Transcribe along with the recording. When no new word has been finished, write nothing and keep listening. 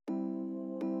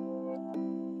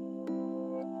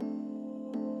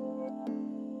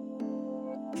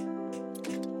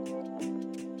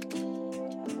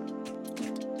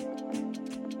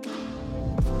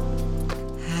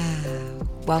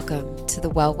Welcome to the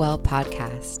Well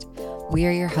podcast. We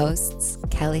are your hosts,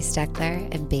 Kelli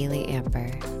Steckler and Bailey Amber.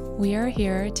 We are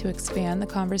here to expand the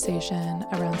conversation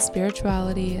around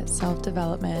spirituality,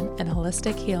 self-development, and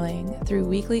holistic healing through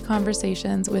weekly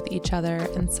conversations with each other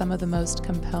and some of the most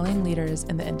compelling leaders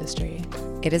in the industry.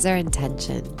 It is our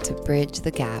intention to bridge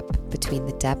the gap between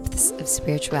the depths of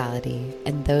spirituality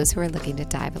and those who are looking to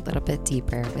dive a little bit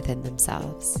deeper within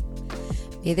themselves.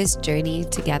 May this journey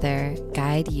together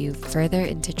guide you further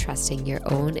into trusting your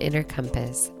own inner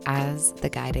compass as the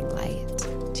guiding light.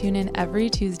 Tune in every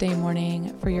Tuesday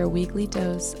morning for your weekly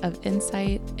dose of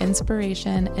insight,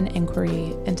 inspiration, and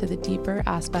inquiry into the deeper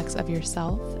aspects of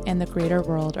yourself and the greater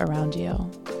world around you.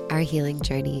 Our healing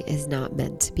journey is not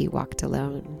meant to be walked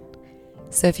alone.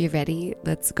 So if you're ready,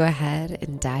 let's go ahead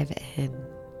and dive in.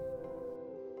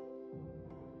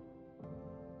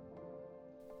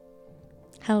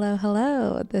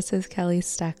 Hello. This is Kelli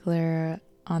Steckler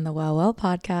on the Well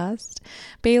podcast.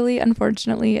 Bailey,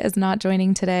 unfortunately, is not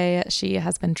joining today. She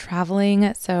has been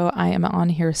traveling, so I am on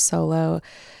here solo,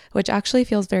 which actually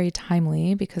feels very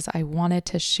timely because I wanted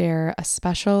to share a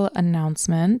special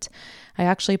announcement. I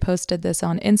actually posted this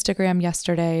on Instagram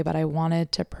yesterday, but I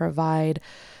wanted to provide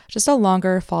just a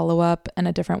longer follow-up and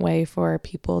a different way for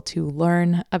people to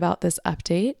learn about this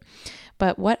update.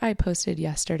 But what I posted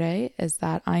yesterday is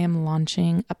that I am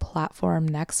launching a platform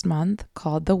next month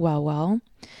called the Well.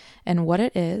 And what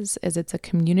it is it's a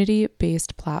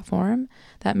community-based platform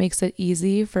that makes it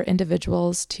easy for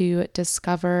individuals to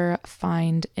discover,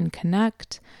 find, and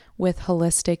connect with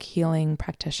holistic healing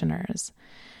practitioners.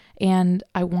 And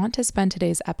I want to spend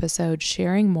today's episode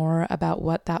sharing more about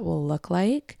what that will look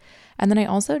like. And then I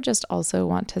also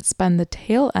want to spend the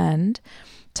tail end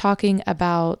talking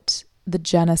about the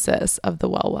genesis of the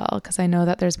Well, because I know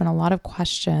that there's been a lot of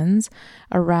questions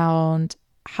around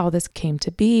how this came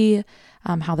to be,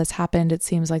 how this happened. It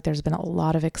seems like there's been a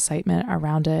lot of excitement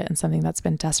around it and something that's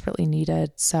been desperately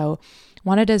needed. So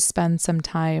wanted to spend some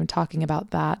time talking about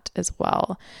that as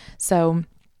well. So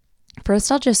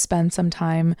first, I'll just spend some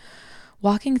time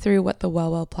walking through what the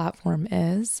Well platform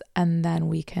is, and then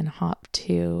we can hop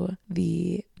to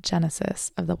the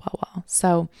genesis of the Well.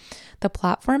 So the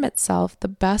platform itself, the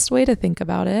best way to think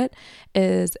about it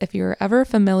is if you're ever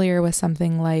familiar with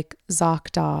something like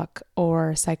ZocDoc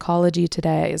or Psychology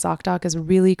Today. ZocDoc is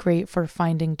really great for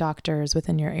finding doctors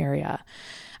within your area.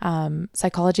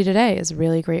 Psychology Today is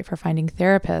really great for finding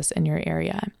therapists in your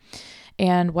area.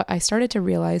 And what I started to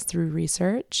realize through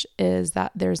research is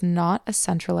that there's not a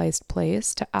centralized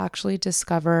place to actually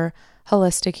discover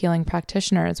holistic healing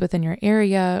practitioners within your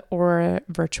area or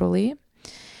virtually.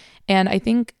 And I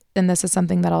think, and this is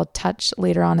something that I'll touch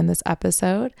later on in this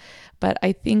episode, but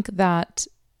I think that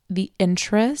the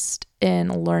interest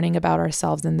in learning about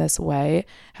ourselves in this way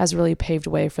has really paved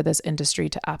way for this industry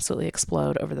to absolutely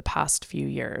explode over the past few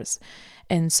years.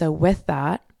 And so with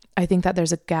that, I think that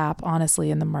there's a gap,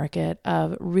 honestly, in the market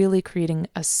of really creating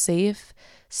a safe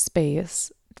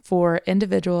space for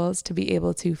individuals to be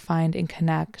able to find and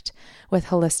connect with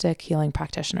holistic healing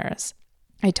practitioners.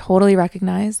 I totally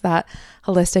recognize that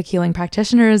holistic healing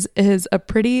practitioners is a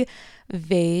pretty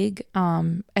vague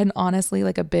and honestly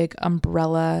like a big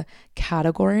umbrella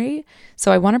category.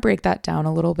 So I want to break that down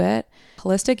a little bit.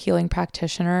 Holistic healing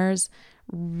practitioners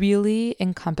really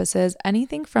encompasses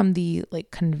anything from the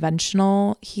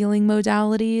conventional healing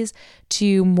modalities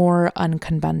to more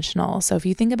unconventional. So if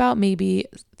you think about maybe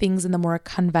things in the more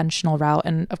conventional route,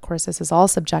 and of course this is all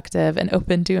subjective and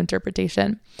open to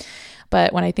interpretation,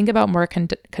 but when I think about more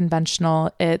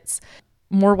conventional, it's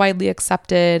more widely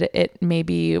accepted, it may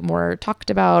be more talked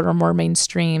about or more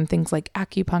mainstream, things like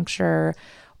acupuncture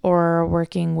or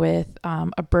working with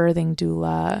a birthing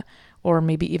doula, or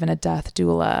maybe even a death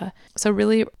doula. So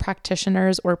really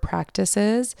practitioners or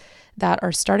practices that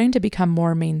are starting to become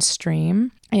more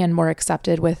mainstream and more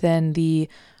accepted within the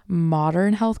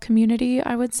modern health community,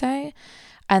 I would say.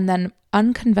 And then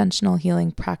unconventional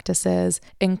healing practices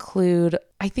include,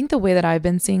 I think the way that I've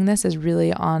been seeing this is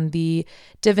really on the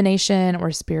divination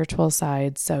or spiritual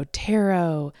side. So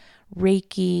tarot,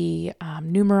 Reiki,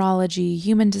 numerology,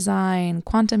 human design,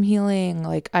 quantum healing,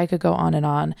 I could go on and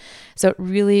on. So it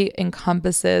really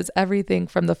encompasses everything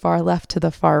from the far left to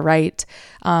the far right,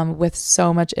 with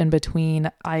so much in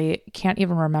between. I can't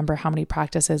even remember how many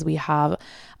practices we have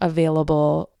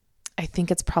available. I think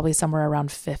it's probably somewhere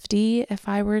around 50 if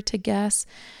I were to guess.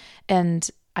 And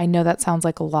I know that sounds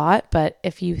like a lot, but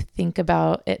if you think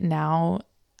about it now,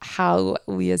 how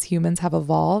we as humans have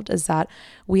evolved is that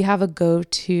we have a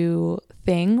go-to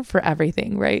thing for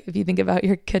everything, right? If you think about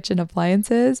your kitchen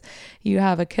appliances, you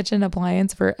have a kitchen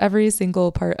appliance for every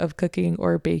single part of cooking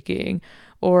or baking,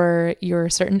 or your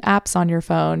certain apps on your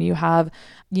phone. You have,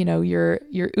 your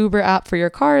Uber app for your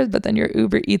cars, but then your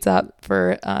Uber Eats app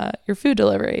for your food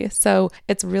delivery. So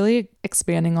it's really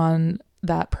expanding on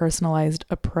that personalized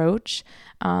approach,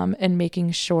 and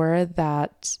making sure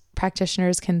that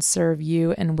practitioners can serve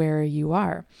you and where you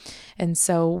are. And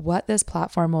so what this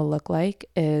platform will look like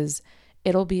is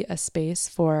it'll be a space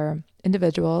for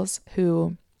individuals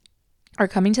who are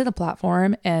coming to the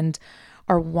platform and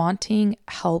are wanting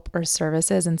help or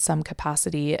services in some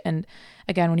capacity. And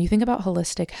again, when you think about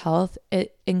holistic health,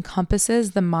 it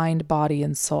encompasses the mind, body,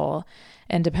 and soul.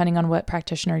 And depending on what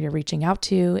practitioner you're reaching out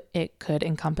to, it could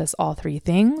encompass all three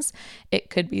things. It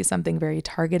could be something very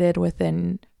targeted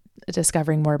within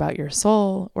discovering more about your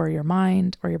soul or your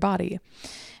mind or your body.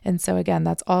 And so again,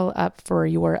 that's all up for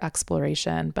your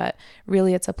exploration, but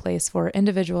really it's a place for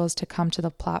individuals to come to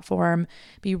the platform,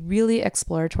 be really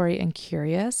exploratory and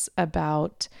curious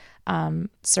about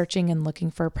searching and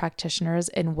looking for practitioners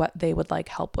and what they would like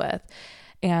help with.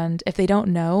 And if they don't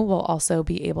know, we'll also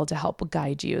be able to help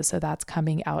guide you. So that's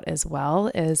coming out as well,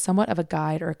 is somewhat of a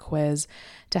guide or a quiz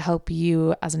to help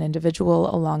you as an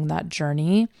individual along that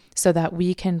journey so that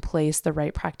we can place the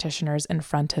right practitioners in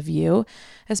front of you,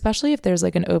 especially if there's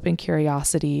like an open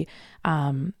curiosity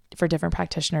for different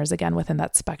practitioners, again, within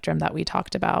that spectrum that we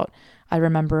talked about. I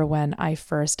remember when I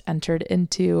first entered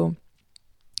into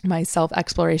my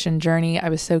self-exploration journey, I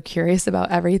was so curious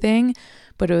about everything,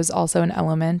 but it was also an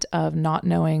element of not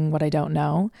knowing what I don't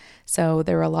know. So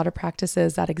there were a lot of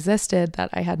practices that existed that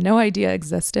I had no idea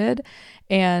existed.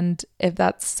 And if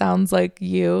that sounds like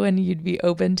you and you'd be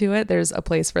open to it, there's a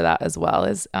place for that as well,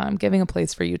 as giving a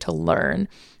place for you to learn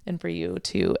and for you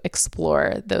to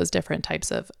explore those different types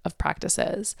of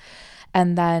practices.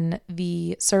 And then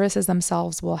the services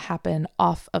themselves will happen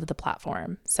off of the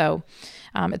platform. So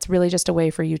it's really just a way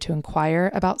for you to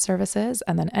inquire about services.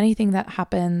 And then anything that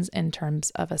happens in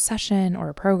terms of a session or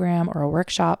a program or a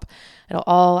workshop, it'll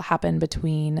all happen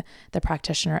between the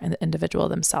practitioner and the individual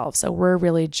themselves. So we're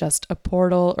really just a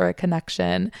portal or a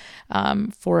connection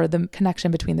for the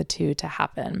connection between the two to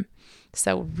happen.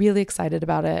 So really excited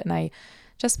about it. And I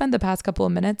just spent the past couple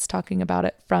of minutes talking about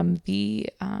it from the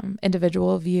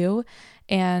individual view.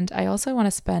 And I also want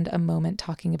to spend a moment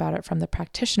talking about it from the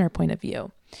practitioner point of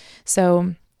view.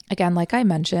 So again, like I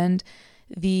mentioned,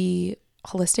 the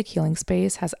holistic healing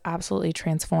space has absolutely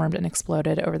transformed and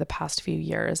exploded over the past few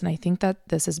years. And I think that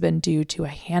this has been due to a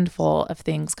handful of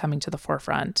things coming to the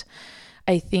forefront.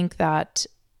 I think that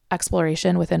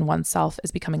exploration within oneself is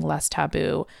becoming less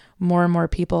taboo. More and more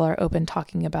people are open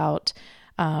talking about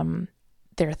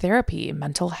their therapy,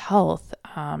 mental health,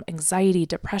 anxiety,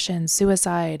 depression,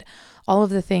 suicide, all of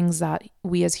the things that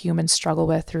we as humans struggle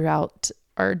with throughout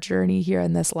our journey here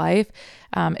in this life.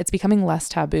 It's becoming less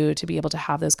taboo to be able to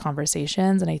have those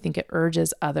conversations. And I think it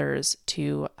urges others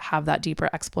to have that deeper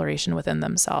exploration within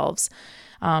themselves.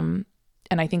 And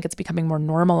I think it's becoming more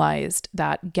normalized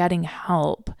that getting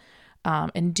help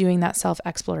and doing that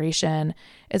self-exploration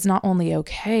is not only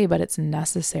okay, but it's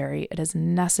necessary. It is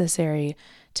necessary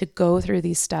to go through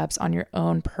these steps on your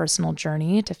own personal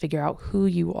journey to figure out who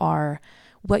you are,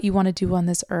 what you want to do on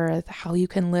this earth, how you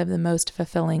can live the most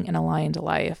fulfilling and aligned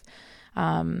life.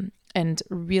 And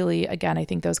really, again, I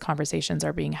think those conversations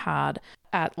are being had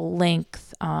at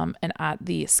length and at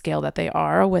the scale that they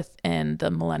are within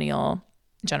the millennial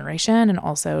generation, and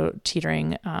also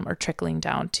teetering or trickling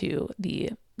down to the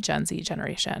Gen Z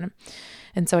generation.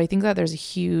 And so I think that there's a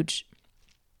huge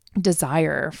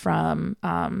desire from,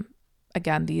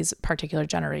 again, these particular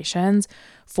generations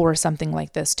for something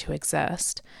like this to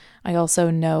exist. I also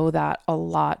know that a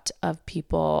lot of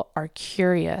people are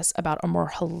curious about a more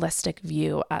holistic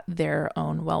view at their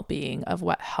own well-being of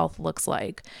what health looks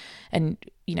like. And,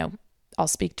 I'll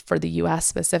speak for the US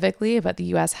specifically, but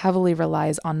the US heavily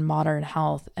relies on modern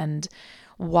health. And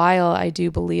while I do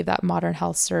believe that modern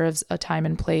health serves a time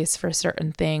and place for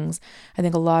certain things, I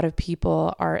think a lot of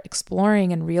people are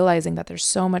exploring and realizing that there's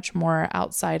so much more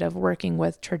outside of working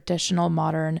with traditional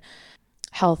modern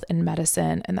health and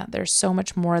medicine, and that there's so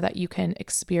much more that you can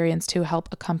experience to help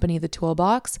accompany the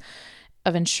toolbox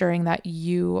of ensuring that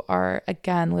you are,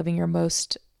 again, living your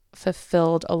most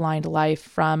fulfilled, aligned life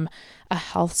from a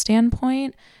health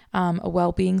standpoint, a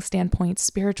well-being standpoint,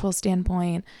 spiritual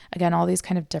standpoint, again, all these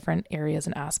kind of different areas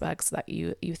and aspects that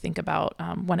you think about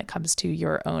when it comes to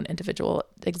your own individual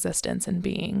existence and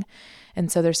being. And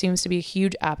so there seems to be a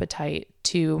huge appetite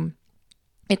to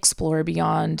explore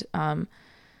beyond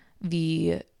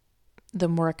the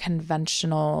more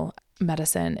conventional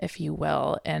medicine, if you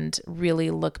will, and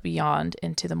really look beyond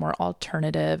into the more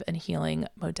alternative and healing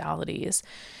modalities.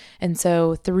 And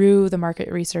so through the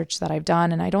market research that I've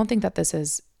done, and I don't think that this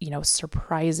is,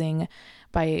 surprising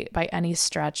by any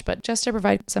stretch, but just to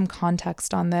provide some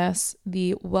context on this,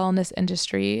 the wellness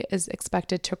industry is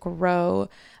expected to grow,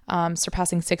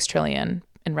 surpassing 6 trillion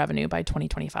in revenue by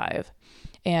 2025.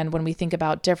 And when we think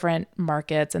about different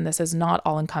markets, and this is not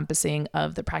all encompassing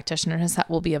of the practitioners that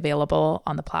will be available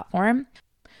on the platform,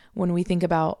 when we think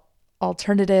about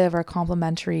alternative or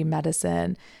complementary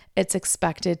medicine, it's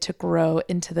expected to grow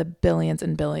into the billions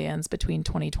and billions between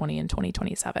 2020 and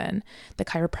 2027. The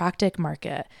chiropractic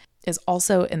market is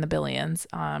also in the billions.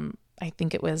 I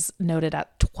think it was noted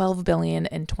at 12 billion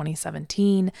in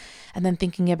 2017. And then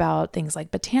thinking about things like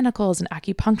botanicals and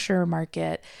acupuncture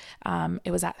market,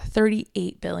 it was at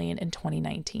 38 billion in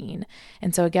 2019.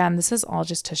 And so again, this is all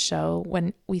just to show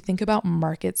when we think about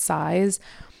market size,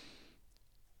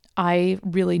 I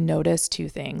really notice 2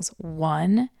 things.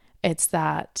 One, it's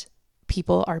that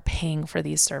people are paying for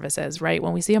these services, right?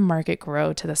 When we see a market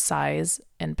grow to the size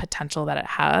and potential that it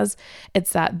has,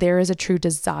 it's that there is a true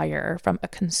desire from a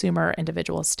consumer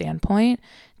individual standpoint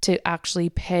to actually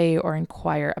pay or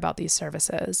inquire about these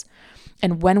services.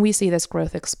 And when we see this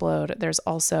growth explode, there's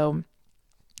also,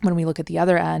 when we look at the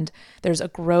other end, there's a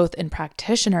growth in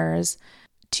practitioners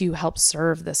to help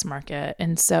serve this market.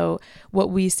 And so what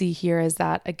we see here is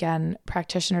that, again,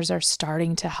 practitioners are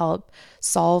starting to help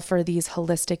solve for these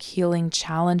holistic healing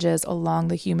challenges along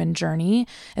the human journey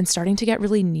and starting to get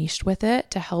really niched with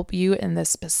it to help you in this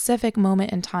specific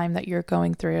moment in time that you're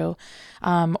going through,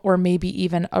 or maybe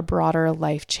even a broader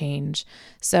life change.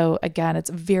 So again, it's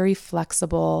very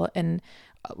flexible and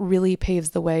really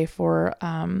paves the way for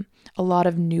a lot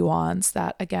of nuance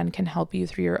that, again, can help you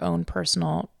through your own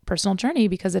personal journey,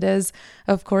 because it is,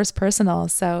 of course, personal.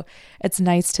 So it's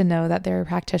nice to know that there are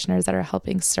practitioners that are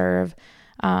helping serve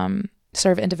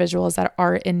individuals that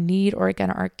are in need, or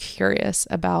again, are curious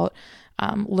about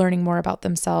learning more about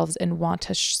themselves and want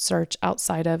to search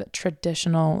outside of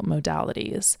traditional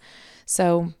modalities.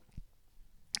 So,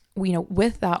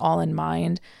 with that all in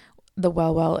mind, the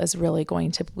Well is really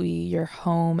going to be your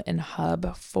home and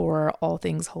hub for all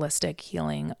things holistic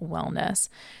healing wellness.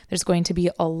 There's going to be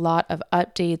a lot of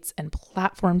updates and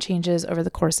platform changes over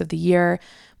the course of the year,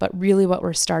 but really what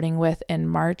we're starting with in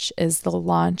March is the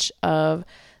launch of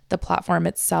the platform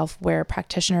itself, where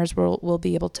practitioners will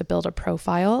be able to build a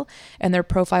profile, and their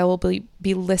profile will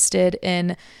be listed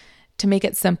in, to make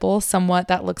it simple, somewhat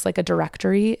that looks like a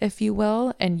directory, if you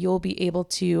will, and you'll be able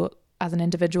to, as an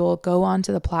individual, go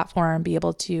onto the platform, be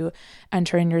able to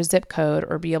enter in your zip code,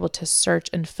 or be able to search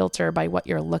and filter by what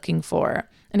you're looking for.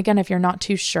 And again, if you're not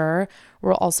too sure,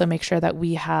 we'll also make sure that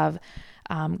we have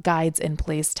guides in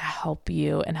place to help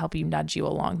you and help you nudge you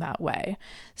along that way.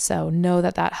 So know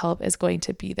that help is going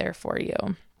to be there for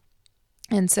you.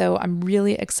 And so I'm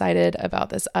really excited about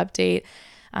this update.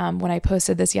 When I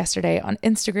posted this yesterday on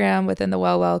Instagram within the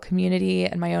Well community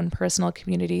and my own personal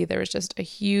community, there was just a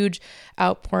huge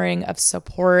outpouring of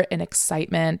support and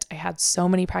excitement. I had so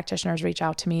many practitioners reach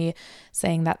out to me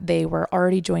saying that they were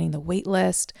already joining the wait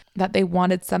list, that they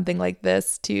wanted something like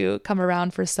this to come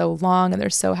around for so long, and they're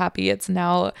so happy it's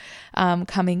now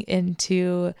coming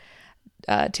into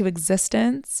to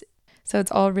existence. So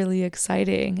it's all really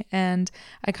exciting. And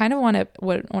I kind of want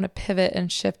to pivot and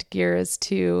shift gears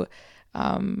to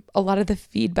a lot of the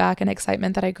feedback and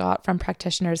excitement that I got from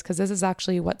practitioners, because this is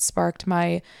actually what sparked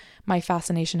my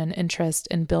fascination and interest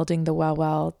in building the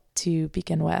Well to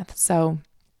begin with. So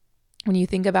when you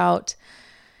think about,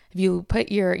 if you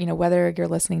put your, whether you're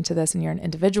listening to this and you're an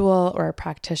individual or a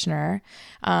practitioner,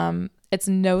 it's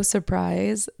no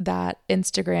surprise that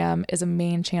Instagram is a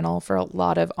main channel for a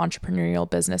lot of entrepreneurial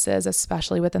businesses,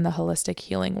 especially within the holistic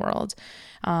healing world.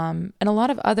 And a lot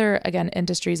of other, again,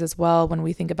 industries as well, when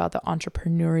we think about the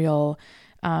entrepreneurial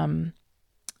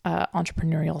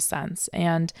sense.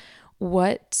 And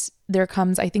what there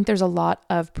comes, I think there's a lot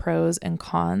of pros and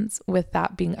cons with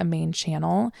that being a main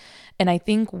channel. And I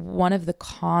think one of the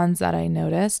cons that I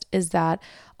noticed is that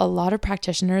a lot of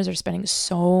practitioners are spending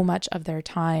so much of their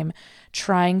time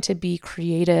trying to be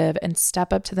creative and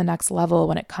step up to the next level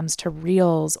when it comes to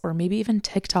Reels or maybe even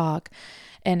TikTok,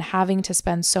 and having to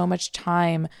spend so much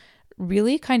time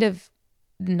really kind of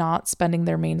not spending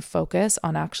their main focus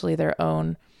on actually their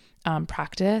own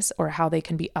practice, or how they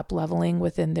can be up-leveling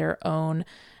within their own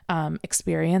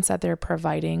experience that they're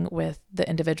providing with the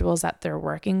individuals that they're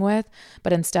working with,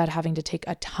 but instead having to take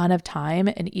a ton of time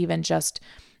and even just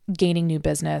gaining new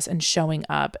business and showing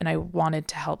up. And I wanted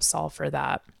to help solve for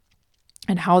that.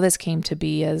 And how this came to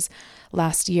be is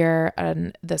last year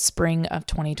in the spring of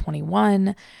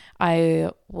 2021, I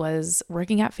was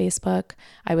working at Facebook.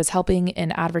 I was helping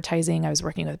in advertising. I was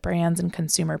working with brands and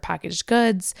consumer packaged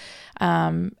goods.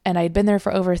 And I'd been there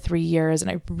for over 3 years,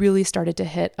 and I really started to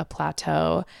hit a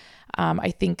plateau. I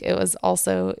think it was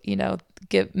also,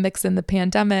 mix in the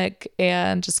pandemic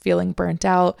and just feeling burnt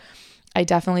out. I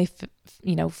definitely,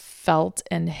 felt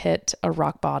and hit a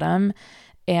rock bottom.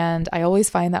 And I always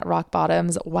find that rock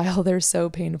bottoms, while they're so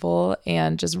painful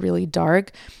and just really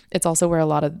dark, it's also where a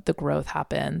lot of the growth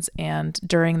happens. And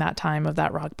during that time of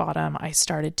that rock bottom, I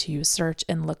started to search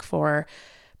and look for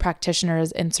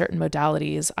practitioners in certain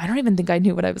modalities. I don't even think I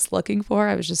knew what I was looking for.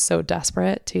 I was just so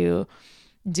desperate to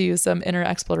do some inner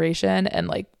exploration and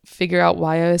figure out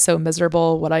why I was so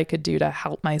miserable, what I could do to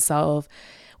help myself,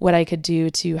 what I could do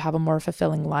to have a more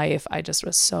fulfilling life. I just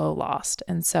was so lost.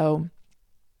 And so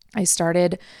I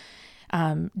started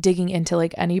digging into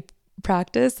any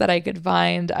practice that I could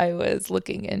find. I was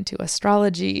looking into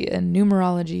astrology and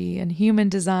numerology and human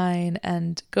design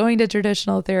and going to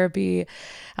traditional therapy.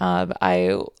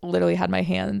 I literally had my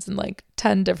hands in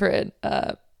 10 different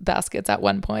baskets at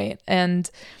one point.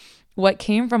 And what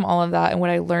came from all of that and what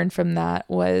I learned from that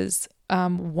was,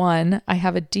 one, I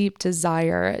have a deep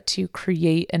desire to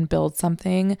create and build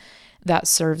something that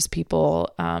serves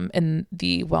people in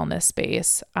the wellness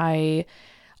space.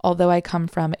 Although I come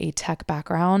from a tech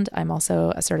background, I'm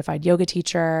also a certified yoga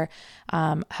teacher,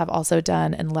 have also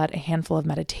done and led a handful of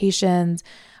meditations.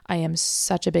 I am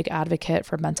such a big advocate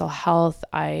for mental health.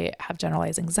 I have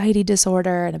generalized anxiety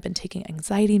disorder and have been taking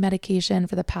anxiety medication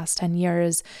for the past 10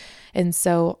 years. And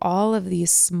so all of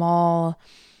these small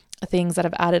things that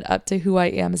have added up to who I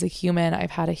am as a human,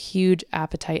 I've had a huge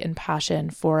appetite and passion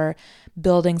for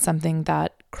building something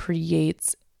that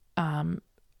creates,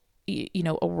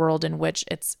 a world in which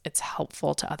it's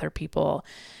helpful to other people.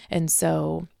 And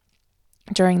so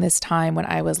during this time when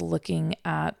I was looking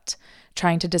at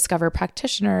trying to discover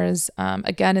practitioners,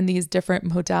 again, in these different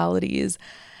modalities,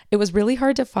 it was really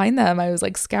hard to find them. I was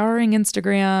scouring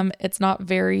Instagram. It's not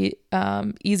very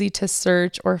easy to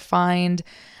search or find.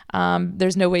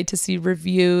 There's no way to see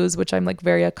reviews, which I'm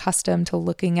very accustomed to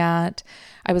looking at.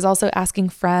 I was also asking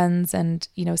friends, and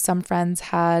some friends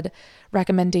had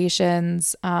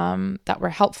recommendations that were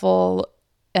helpful,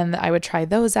 and I would try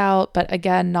those out. But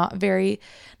again, not very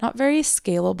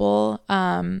scalable.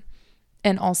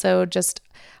 And also just,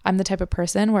 I'm the type of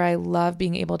person where I love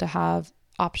being able to have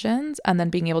options and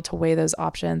then being able to weigh those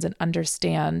options and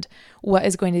understand what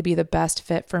is going to be the best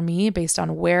fit for me based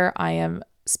on where I am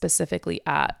specifically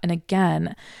at. And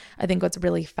again, I think what's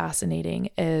really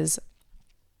fascinating is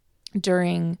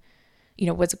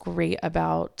what's great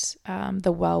about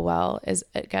the Well is,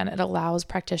 again, it allows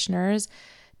practitioners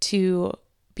to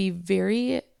be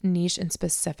very niche and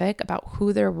specific about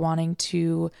who they're wanting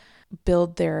to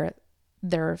build their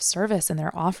service and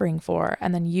their offering for.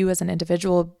 And then you as an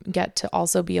individual get to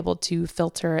also be able to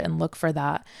filter and look for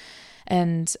that.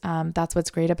 And that's what's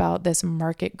great about this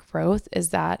market growth, is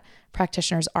that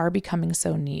practitioners are becoming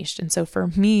so niched. And so for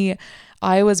me,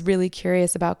 I was really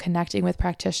curious about connecting with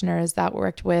practitioners that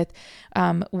worked with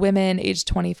women aged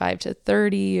 25 to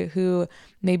 30 who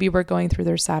maybe were going through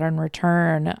their Saturn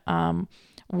return,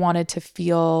 wanted to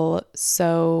feel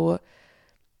so,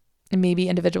 maybe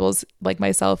individuals like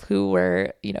myself who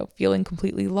were, feeling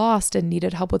completely lost and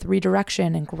needed help with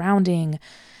redirection and grounding.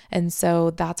 And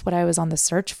so that's what I was on the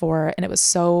search for. And it was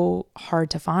so hard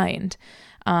to find.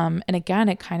 And again,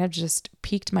 it kind of just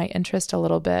piqued my interest a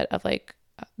little bit of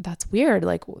that's weird.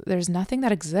 There's nothing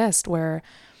that exists where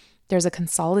there's a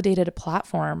consolidated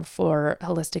platform for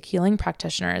holistic healing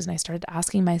practitioners. And I started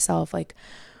asking myself,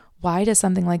 why does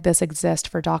something like this exist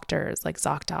for doctors like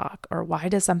ZocDoc? Or why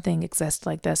does something exist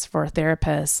like this for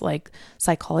therapists like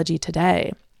Psychology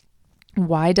Today?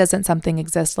 Why doesn't something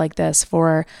exist like this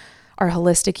for our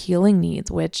holistic healing needs,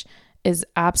 which is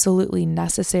absolutely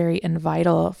necessary and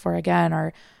vital for, again,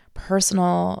 our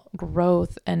personal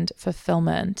growth and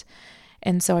fulfillment?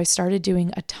 And so I started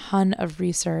doing a ton of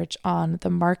research on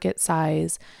the market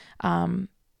size,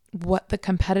 what the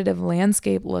competitive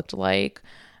landscape looked like.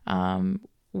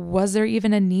 Was there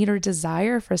even a need or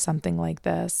desire for something like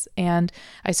this? And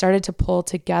I started to pull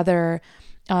together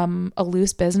a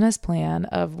loose business plan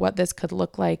of what this could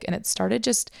look like. And it started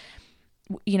just,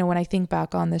 when I think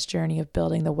back on this journey of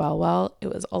building the Well, it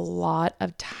was a lot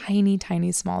of tiny,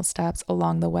 tiny small steps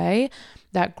along the way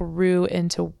that grew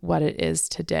into what it is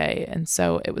today. And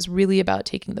so it was really about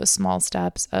taking those small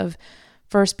steps of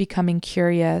first becoming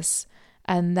curious,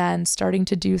 and then starting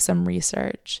to do some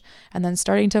research, and then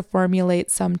starting to formulate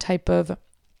some type of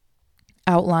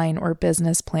outline or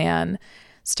business plan,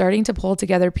 starting to pull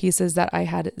together pieces that I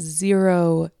had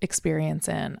zero experience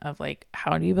in, of like,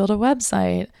 how do you build a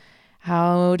website?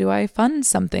 How do I fund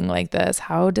something like this?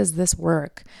 How does this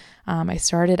work? I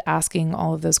started asking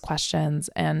all of those questions,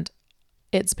 and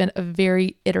it's been a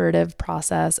very iterative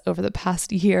process over the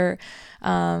past year.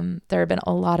 There have been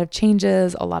a lot of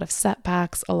changes, a lot of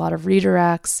setbacks, a lot of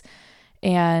redirects,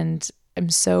 and I'm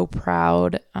so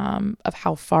proud of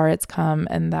how far it's come,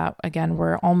 and that, again,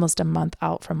 we're almost a month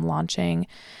out from launching.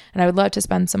 And I would love to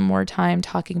spend some more time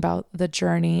talking about the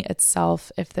journey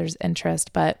itself if there's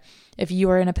interest. But if you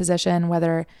are in a position,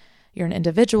 whether you're an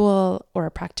individual or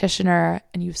a practitioner,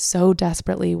 and you so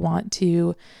desperately want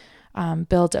to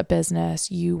build a business,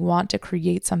 you want to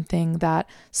create something that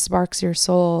sparks your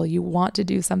soul, you want to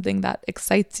do something that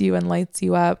excites you and lights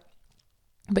you up,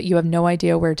 but you have no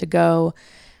idea where to go,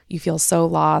 you feel so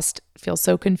lost, feel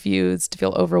so confused,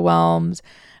 feel overwhelmed,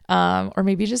 or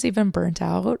maybe just even burnt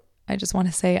out, I just want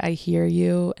to say I hear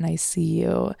you and I see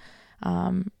you.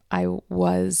 I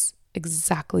was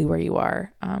exactly where you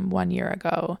are 1 year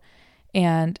ago,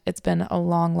 and it's been a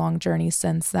long, long journey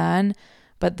since then.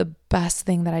 But the best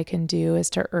thing that I can do is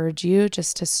to urge you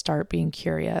just to start being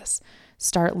curious,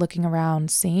 start looking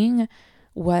around, seeing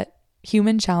what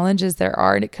human challenges there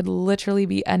are. And it could literally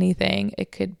be anything.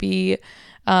 It could be,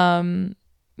 how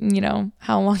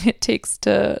long it takes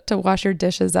to wash your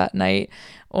dishes at night,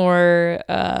 or,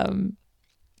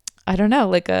 I don't know,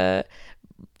 like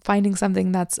finding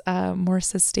something that's more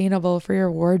sustainable for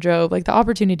your wardrobe. Like, the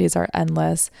opportunities are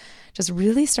endless. Just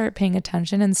really start paying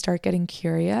attention and start getting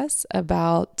curious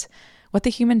about what the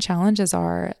human challenges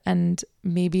are, and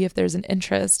maybe if there's an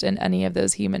interest in any of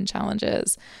those human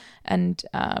challenges, and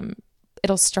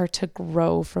it'll start to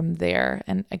grow from there.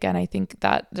 And again, I think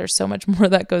that there's so much more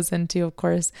that goes into, of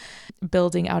course,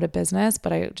 building out a business,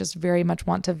 but I just very much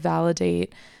want to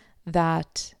validate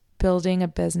that building a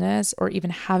business, or even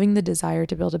having the desire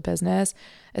to build a business,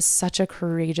 is such a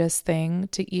courageous thing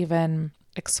to even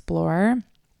explore,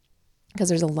 because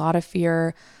there's a lot of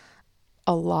fear,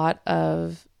 a lot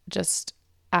of just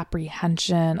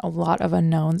apprehension, a lot of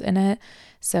unknowns in it.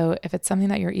 So if it's something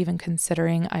that you're even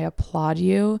considering, I applaud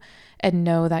you, and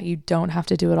know that you don't have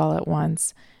to do it all at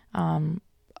once.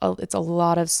 It's a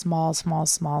lot of small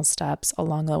steps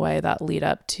along the way that lead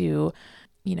up to,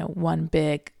 one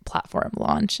big platform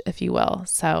launch, if you will.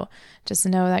 So just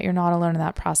know that you're not alone in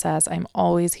that process. I'm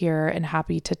always here and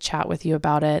happy to chat with you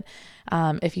about it.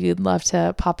 If you'd love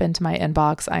to pop into my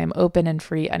inbox, I am open and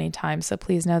free anytime. So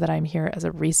please know that I'm here as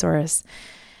a resource.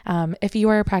 If you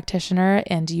are a practitioner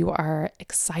and you are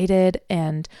excited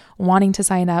and wanting to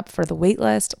sign up for the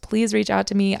waitlist, please reach out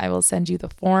to me. I will send you the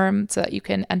form so that you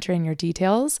can enter in your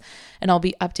details, and I'll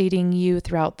be updating you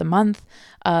throughout the month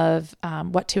of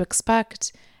what to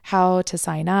expect, how to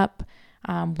sign up.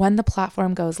 When the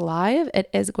platform goes live,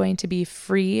 it is going to be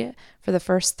free for the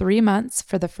first 3 months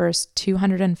for the first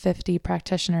 250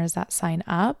 practitioners that sign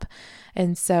up.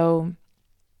 And so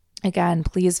again,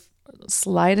 please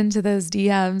slide into those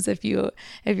DMs if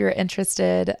you're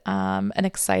interested and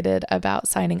excited about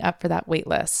signing up for that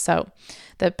waitlist. So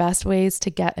the best ways to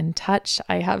get in touch,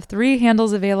 I have 3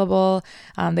 handles available.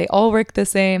 They all work the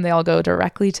same. They all go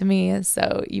directly to me,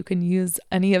 so you can use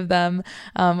any of them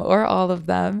or all of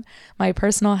them. My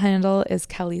personal handle is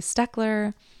Kelli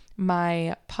Steckler.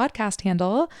 My podcast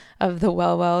handle of the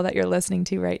Well that you're listening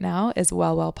to right now is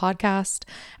Well Podcast.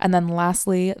 And then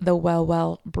lastly, the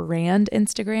Well brand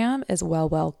Instagram is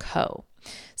Well Co.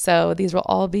 So these will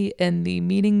all be in the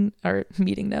meeting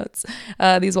notes.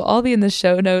 These will all be in the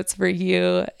show notes for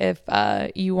you if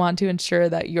you want to ensure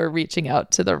that you're reaching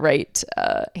out to the right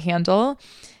handle.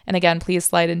 And again, please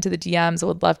slide into the DMs. I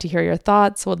would love to hear your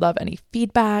thoughts. Would love any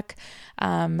feedback.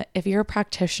 If you're a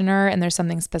practitioner and there's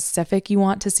something specific you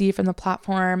want to see from the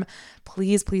platform,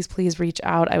 please reach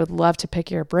out. I would love to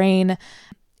pick your brain.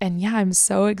 And yeah, I'm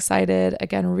so excited.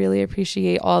 Again, really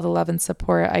appreciate all the love and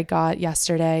support I got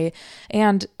yesterday,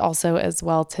 and also as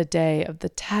well today, of the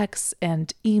texts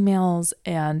and emails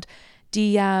and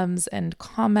DMs and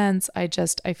comments. I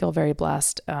feel very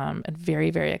blessed and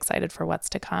very, very excited for what's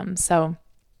to come. So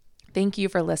thank you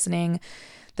for listening.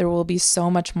 There will be so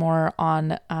much more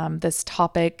on this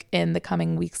topic in the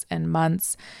coming weeks and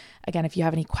months. Again, if you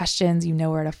have any questions, you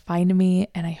know where to find me,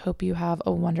 and I hope you have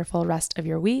a wonderful rest of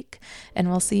your week, and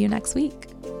we'll see you next week.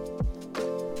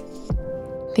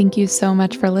 Thank you so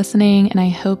much for listening, and I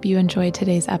hope you enjoyed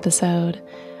today's episode.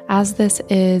 As this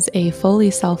is a fully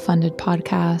self-funded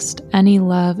podcast, any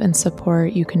love and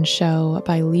support you can show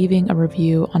by leaving a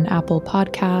review on Apple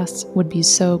Podcasts would be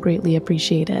so greatly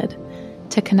appreciated.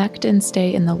 To connect and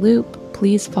stay in the loop,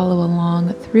 please follow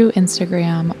along through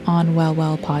Instagram on Well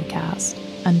Podcast.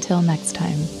 Until next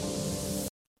time.